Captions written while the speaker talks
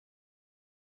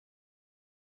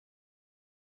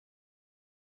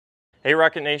Hey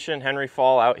Rukket Nation, Henry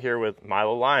Fall out here with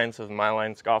Milo Lyons of the Milo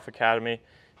Lyons Golf Academy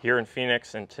here in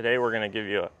Phoenix, and today we're going to give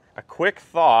you a quick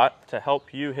thought to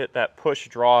help you hit that push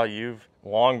draw you've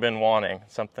long been wanting,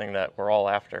 something that we're all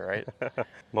after, right?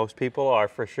 Most people are,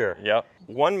 for sure. Yep.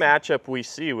 One matchup we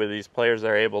see with these players that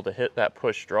are able to hit that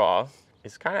push draw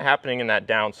is kind of happening in that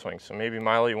downswing. So maybe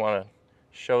Milo, you want to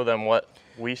show them what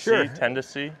we tend to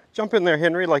see? Jump in there,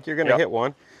 Henry, like you're going to hit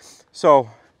one. So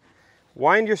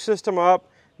wind your system up.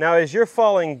 Now as you're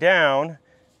falling down,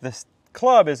 this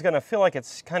club is going to feel like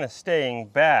it's kind of staying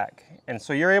back. And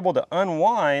so you're able to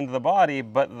unwind the body,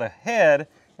 but the head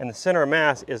and the center of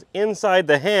mass is inside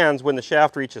the hands when the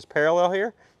shaft reaches parallel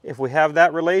here. If we have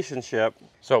that relationship.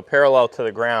 So parallel to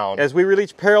the ground. As we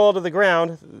reach parallel to the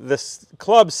ground, this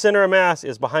club's center of mass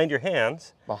is behind your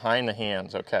hands. Behind the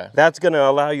hands, okay. That's going to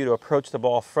allow you to approach the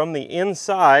ball from the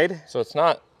inside. So it's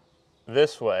not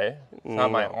this way. It's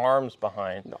not my arms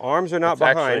behind. The arms are not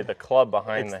behind. It's actually the club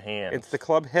behind the hands. It's the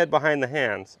club head behind the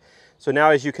hands. So now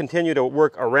as you continue to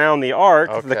work around the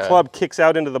arc, the club kicks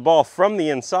out into the ball from the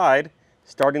inside,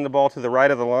 starting the ball to the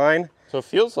right of the line. So it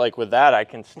feels like with that I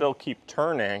can still keep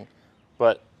turning,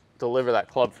 but deliver that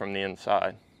club from the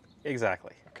inside.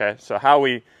 Exactly. Okay, so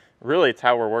it's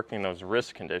how we're working those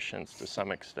wrist conditions to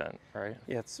some extent, right?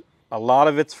 Yeah, a lot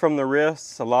of it's from the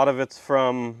wrists, a lot of it's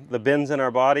from the bends in our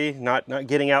body, not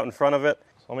getting out in front of it.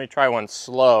 So let me try one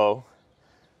slow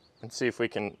and see if we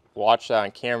can watch that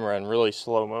on camera in really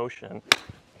slow motion.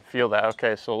 Feel that,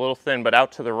 okay, so a little thin, but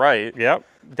out to the right. Yep,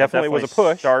 definitely was a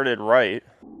push. Started right.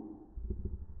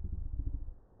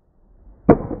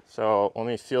 So let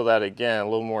me feel that again, a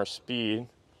little more speed.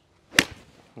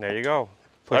 There you go.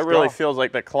 That really feels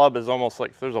like the club is almost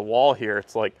like, if there's a wall here,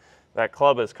 it's like that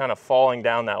club is kind of falling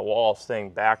down that wall, staying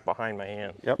back behind my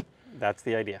hand. Yep, that's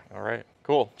the idea. All right,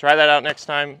 cool. Try that out next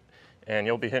time, and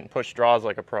you'll be hitting push draws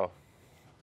like a pro.